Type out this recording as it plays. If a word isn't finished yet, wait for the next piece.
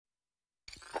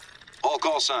All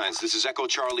call signs. This is Echo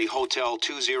Charlie Hotel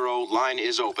 20. Line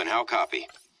is open. How copy?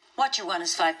 Watcher 1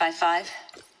 is 5x5.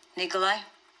 Nikolai?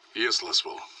 Yes,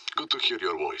 Laswell. Good to hear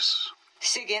your voice.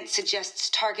 SIGINT suggests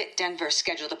target Denver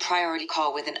scheduled a priority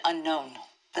call with an unknown.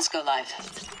 Let's go live.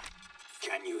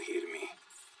 Can you hear me?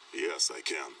 Yes, I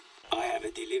can. I have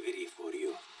a delivery for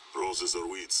you. Roses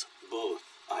or weeds? Both,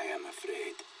 I am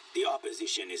afraid. The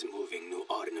opposition is moving new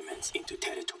ornaments into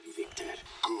territory, Victor.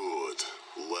 Good.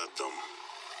 Let them.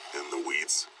 And the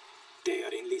weeds? They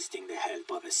are enlisting the help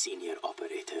of a senior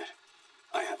operator.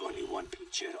 I have only one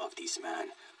picture of this man,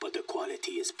 but the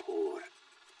quality is poor.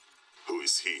 Who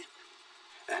is he?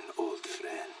 An old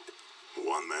friend.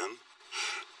 One man?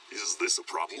 Is this a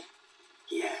problem?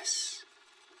 Yes,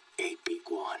 a big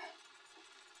one.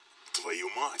 Твою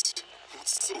мать! Вот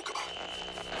сука!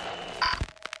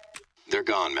 They're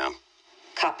gone, ma'am.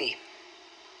 Copy.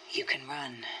 You can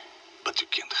run. But you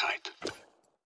can't hide.